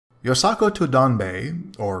Yosaku to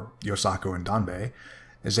Donbei, or Yosaku and Donbei,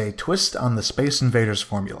 is a twist on the Space Invaders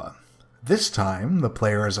formula. This time, the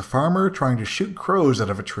player is a farmer trying to shoot crows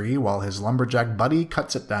out of a tree while his lumberjack buddy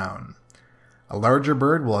cuts it down. A larger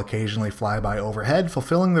bird will occasionally fly by overhead,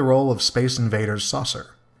 fulfilling the role of Space Invaders'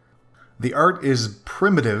 saucer. The art is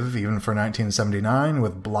primitive even for 1979,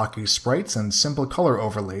 with blocky sprites and simple color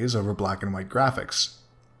overlays over black and white graphics.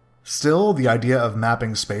 Still, the idea of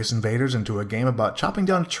mapping Space Invaders into a game about chopping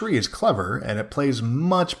down a tree is clever, and it plays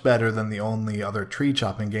much better than the only other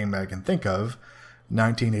tree-chopping game I can think of,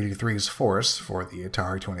 1983's Force for the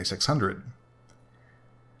Atari 2600.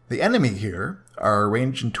 The enemy here are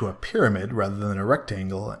arranged into a pyramid rather than a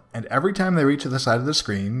rectangle, and every time they reach the side of the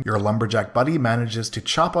screen, your lumberjack buddy manages to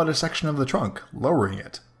chop out a section of the trunk, lowering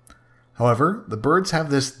it. However, the birds have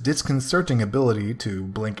this disconcerting ability to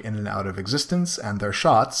blink in and out of existence, and their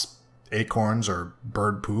shots, acorns or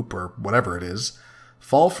bird poop or whatever it is,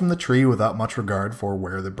 fall from the tree without much regard for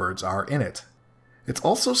where the birds are in it. It's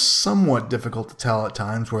also somewhat difficult to tell at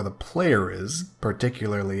times where the player is,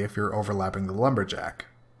 particularly if you're overlapping the lumberjack.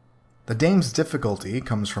 The game's difficulty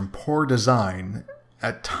comes from poor design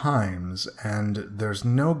at times, and there's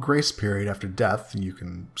no grace period after death. You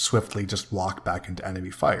can swiftly just walk back into enemy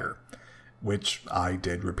fire, which I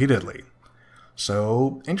did repeatedly.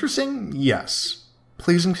 So, interesting? Yes.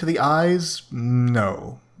 Pleasing to the eyes?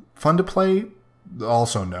 No. Fun to play?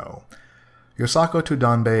 Also no. Yosaku to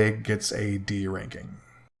Donbei gets a D ranking.